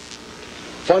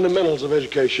 Fundamentals of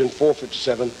Education,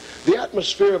 457. The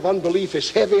atmosphere of unbelief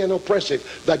is heavy and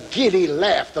oppressive. The giddy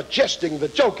laugh, the jesting, the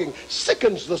joking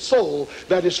sickens the soul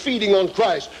that is feeding on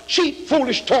Christ. Cheap,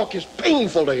 foolish talk is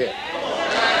painful to him.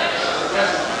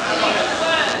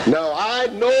 Now, I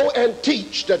know and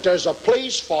teach that there's a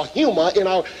place for humor in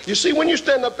our... You see, when you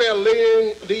stand up there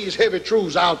laying these heavy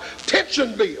truths out,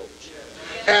 tension builds.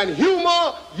 And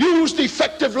humor used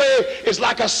effectively is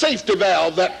like a safety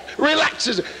valve that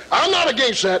relaxes. I'm not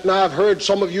against that, and I've heard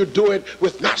some of you do it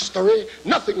with mastery.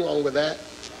 Nothing wrong with that.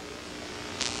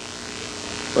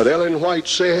 But Ellen White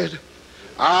said,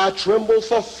 I tremble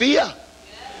for fear,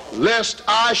 lest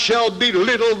I shall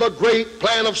belittle the great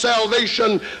plan of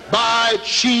salvation by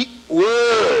cheap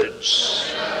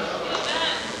words.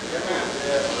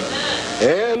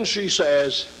 And she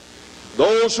says,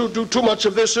 those who do too much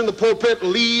of this in the pulpit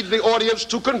lead the audience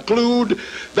to conclude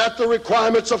that the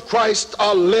requirements of Christ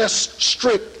are less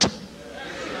strict.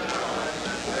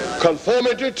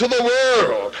 Conformity to the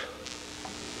world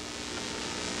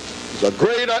is a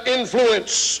greater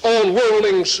influence on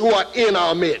worldlings who are in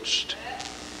our midst.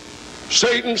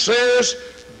 Satan says,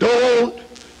 don't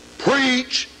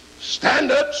preach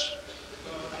standards.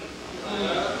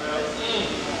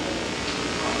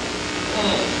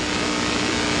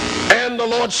 And the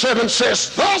Lord said and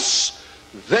says, thus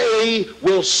they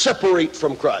will separate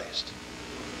from Christ.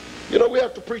 You know, we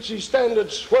have to preach these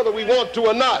standards whether we want to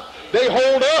or not. They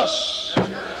hold us.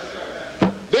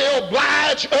 They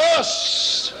oblige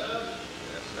us.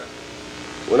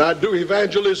 When I do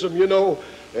evangelism, you know,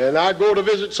 and I go to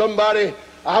visit somebody,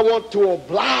 I want to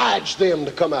oblige them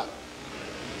to come out.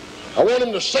 I want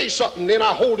them to say something, then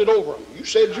I hold it over them. You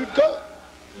said you'd come.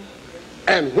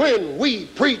 And when we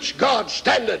preach God's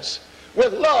standards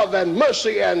with love and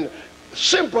mercy and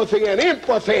sympathy and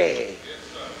empathy,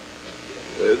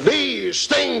 these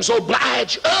things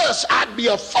oblige us. I'd be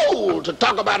a fool to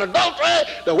talk about adultery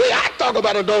the way I talk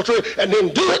about adultery and then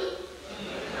do it.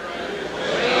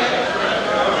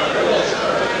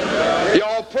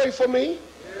 Y'all pray for me.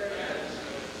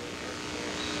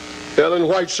 Ellen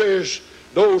White says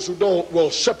those who don't will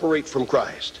separate from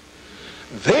Christ.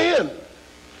 Then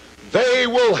they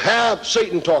will have,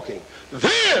 Satan talking,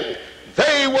 then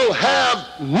they will have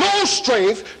no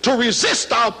strength to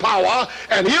resist our power,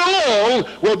 and he alone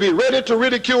will be ready to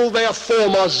ridicule their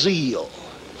former zeal.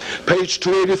 Page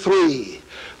 283,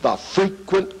 the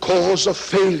frequent cause of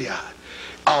failure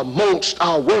amongst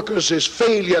our workers is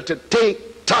failure to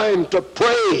take time to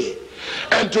pray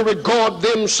and to regard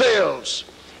themselves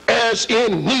as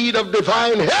in need of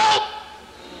divine help.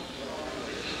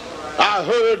 I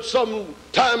heard some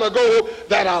time ago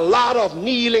that a lot of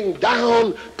kneeling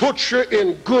down puts you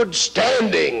in good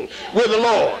standing with the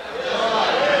Lord.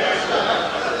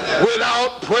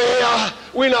 Without prayer,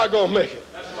 we're not going to make it.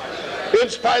 In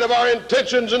spite of our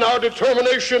intentions and our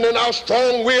determination and our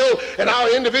strong will and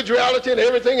our individuality and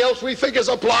everything else we think is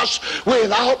a plus,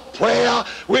 without prayer,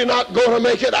 we're not going to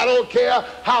make it. I don't care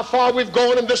how far we've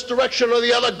gone in this direction or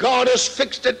the other. God has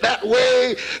fixed it that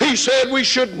way. He said we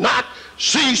should not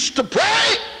cease to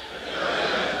pray.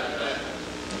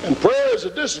 And prayer is a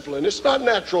discipline. It's not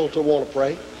natural to want to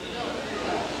pray.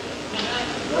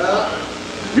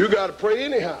 You got to pray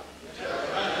anyhow.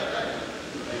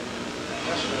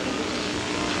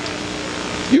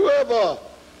 You ever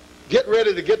get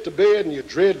ready to get to bed and you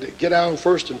dread to get down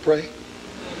first and pray?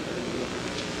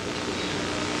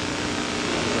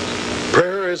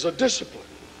 Prayer is a discipline.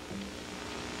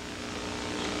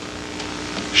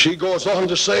 She goes on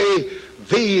to say,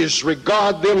 these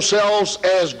regard themselves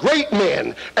as great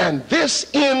men, and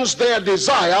this ends their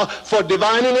desire for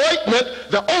divine enlightenment,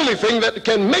 the only thing that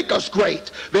can make us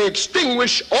great. They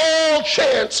extinguish all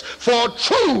chance for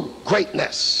true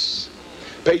greatness.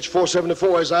 Page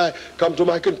 474, as I come to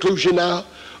my conclusion now.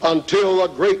 Until a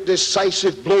great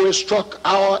decisive blow is struck,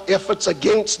 our efforts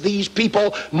against these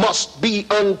people must be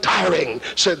untiring,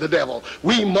 said the devil.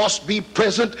 We must be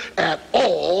present at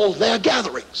all their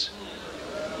gatherings.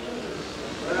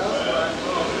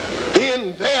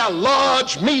 In their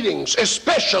large meetings,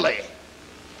 especially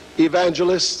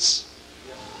evangelists,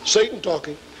 Satan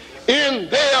talking, in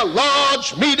their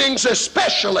large meetings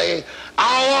especially,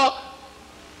 our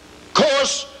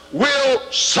course will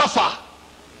suffer.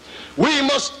 We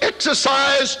must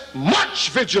exercise much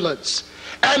vigilance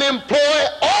and employ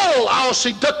all our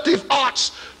seductive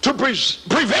arts to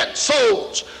prevent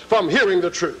souls from hearing the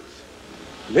truth.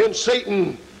 And then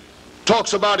Satan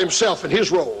talks about himself and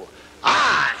his role.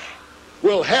 I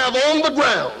will have on the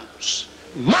grounds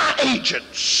my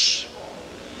agents.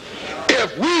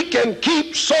 If we can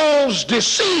keep souls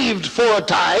deceived for a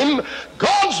time,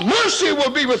 God's mercy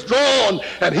will be withdrawn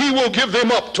and he will give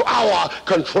them up to our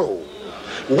control.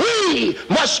 We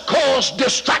must cause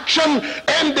distraction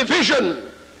and division.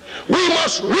 We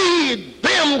must lead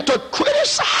them to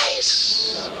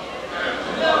criticize.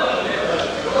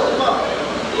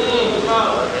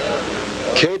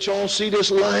 Can't y'all see this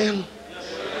lion?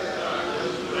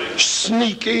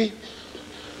 Sneaky,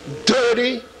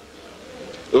 dirty,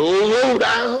 low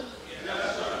down.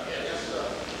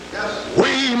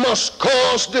 We must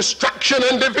cause distraction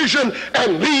and division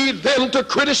and lead them to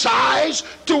criticize,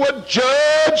 to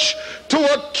adjudge,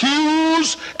 to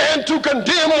accuse, and to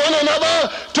condemn one another,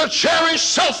 to cherish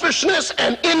selfishness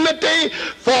and enmity.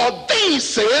 For these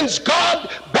sins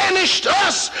God banished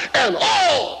us, and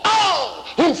all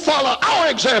who follow our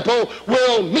example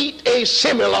will meet a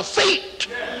similar fate.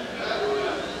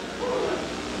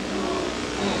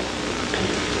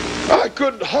 I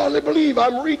could hardly believe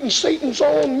I'm reading Satan's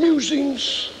own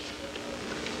musings.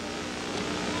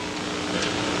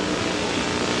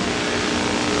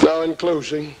 Now in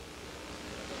closing,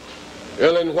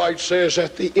 Ellen White says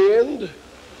at the end,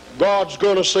 God's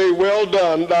going to say, well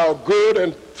done, thou good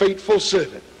and faithful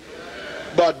servant.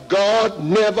 But God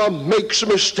never makes a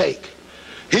mistake.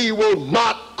 He will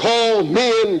not call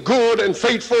men good and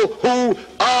faithful who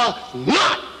are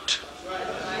not.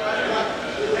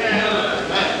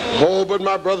 Oh, but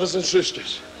my brothers and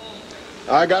sisters,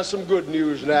 I got some good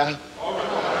news now.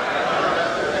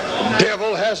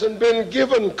 Devil hasn't been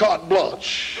given carte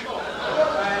blanche.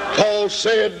 Paul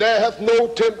said, there hath no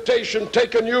temptation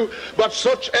taken you, but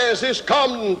such as is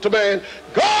common to man.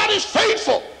 God is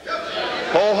faithful.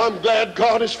 Oh, I'm glad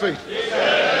God is faithful.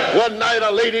 One night a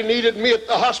lady needed me at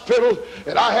the hospital,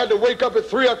 and I had to wake up at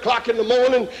 3 o'clock in the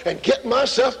morning and get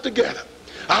myself together.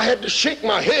 I had to shake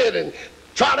my head and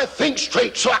try to think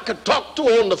straight so I could talk to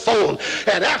her on the phone.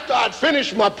 And after I'd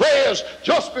finished my prayers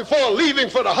just before leaving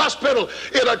for the hospital,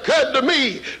 it occurred to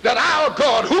me that our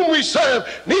God, whom we serve,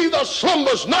 neither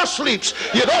slumbers nor sleeps.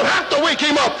 You don't have to wake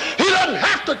him up. He doesn't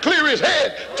have to clear his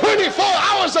head. 24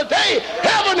 hours a day,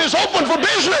 heaven is open for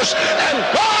business,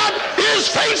 and God is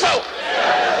faithful.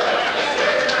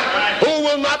 Who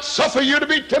will not suffer you to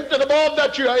be tempted above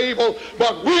that you are able,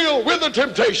 but will with the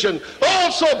temptation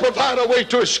also provide a way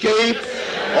to escape.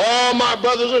 Oh, my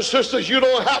brothers and sisters, you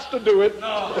don't have to do it.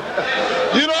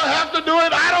 You don't have to do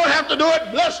it. I don't have to do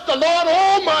it. Bless the Lord,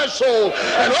 oh my soul,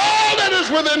 and all that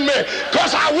is within me,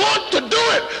 because I want to do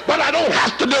it, but I don't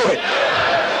have to do it.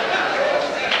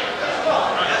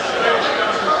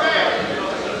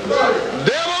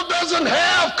 Devil doesn't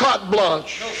have carte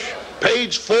blanche.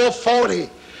 Page 440.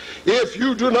 If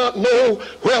you do not know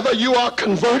whether you are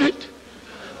converted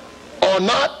or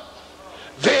not,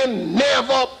 then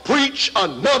never preach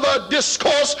another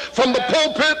discourse from the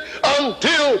pulpit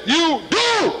until you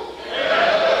do.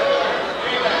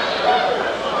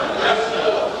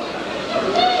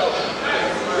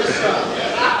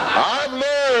 I've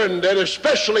learned that,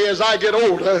 especially as I get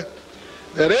older,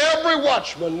 that every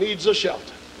watchman needs a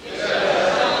shelter.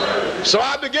 So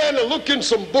I began to look in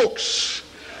some books.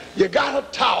 You got a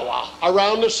tower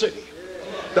around the city.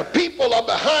 The people are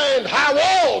behind high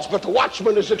walls, but the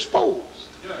watchman is exposed.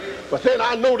 But then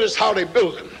I noticed how they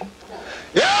build them.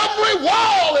 Every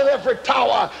wall and every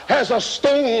tower has a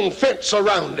stone fence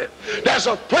around it. There's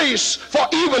a place for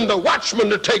even the watchman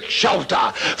to take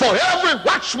shelter. For every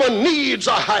watchman needs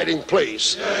a hiding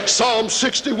place. Psalm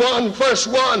 61 verse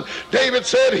 1, David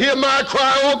said, "Hear my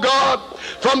cry, O God.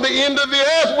 From the end of the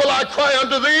earth will I cry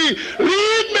unto thee.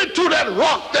 Lead me to that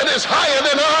rock that is higher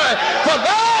than I. For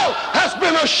thou hast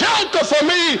been a shelter for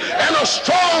me and a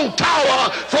strong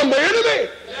tower from the enemy."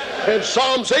 In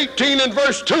Psalms 18 and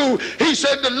verse 2, he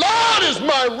said, "The Lord is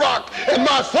my rock and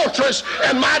my fortress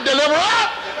and my deliverer,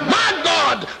 my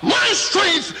God, my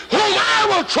strength, whom I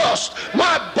will trust,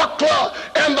 my buckler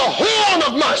and the horn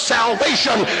of my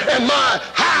salvation and my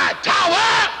high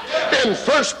tower." In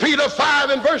 1 Peter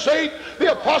 5 and verse 8,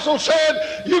 the apostle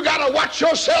said, you got to watch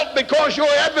yourself, because your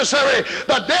adversary,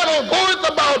 the devil, goeth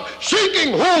about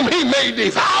seeking whom he may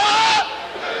devour.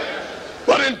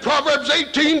 But in Proverbs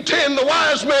 18:10, the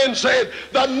wise man said,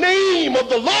 "The name of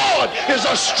the Lord is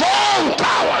a strong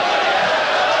tower."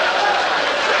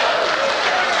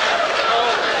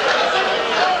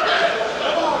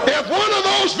 If one of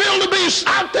those wildebeests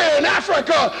out there in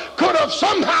Africa could have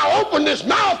somehow opened his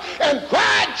mouth and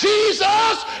cried,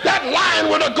 "Jesus," that lion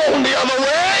would have gone the other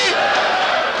way.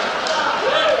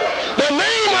 The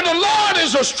name of the Lord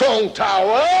is a strong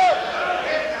tower.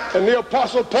 And the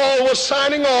apostle Paul was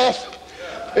signing off.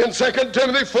 In 2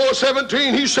 Timothy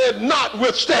 4:17, he said,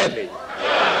 "Notwithstanding."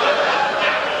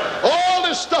 All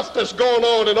this stuff that's going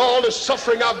on and all this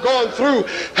suffering I've gone through,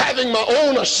 having my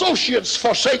own associates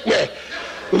forsake me,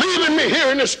 leaving me here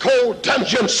in this cold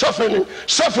dungeon, suffering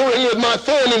with my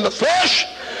thorn in the flesh.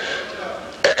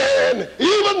 And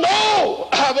even though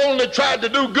I've only tried to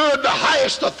do good, the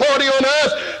highest authority on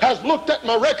earth has looked at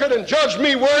my record and judged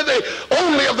me worthy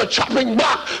only of the chopping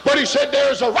block. But he said, there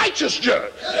is a righteous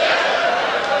judge.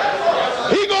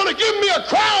 He's going to give me a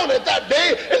crown at that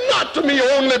day, and not to me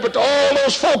only, but to all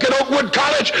those folk at Oakwood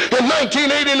College in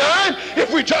 1989,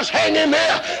 if we just hang in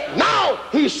there. Now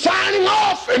he's signing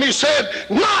off, and he said,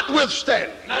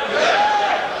 "Notwithstanding."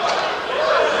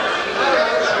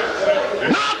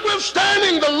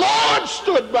 Notwithstanding, the Lord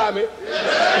stood by me.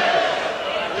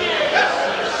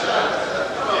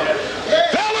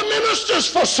 Fellow ministers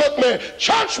forsook me.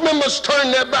 Church members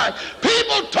turned their back.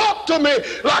 People talked to me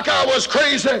like I was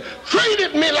crazy,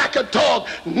 treated me like a dog.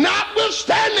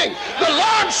 Notwithstanding, the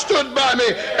Lord stood by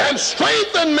me and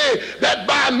strengthened me, that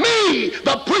by me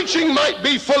the preaching might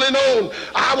be fully known.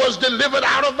 I was delivered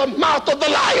out of the mouth of the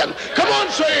lion. Come on,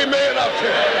 say amen up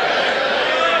here.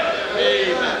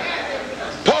 Amen.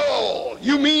 Paul,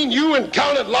 you mean you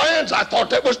encountered lions? I thought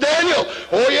that was Daniel.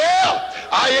 Oh yeah,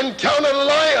 I encountered a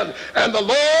lion, and the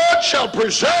Lord shall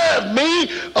preserve me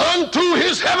unto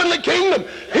his heavenly kingdom.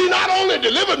 He not only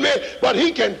delivered me, but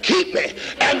he can keep me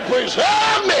and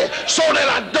preserve me so that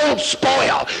I don't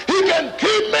spoil. He can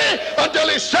keep me until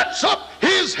he sets up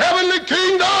his heavenly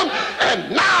kingdom.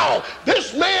 And now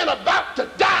this man about to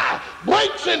die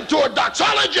breaks into a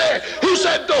doxology. He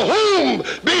said, "To whom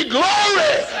be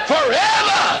glory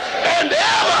forever and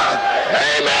ever."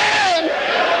 Amen.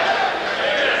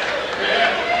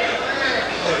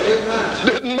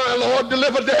 Didn't my Lord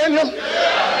deliver Daniel?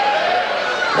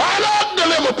 Why not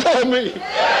deliver poor me?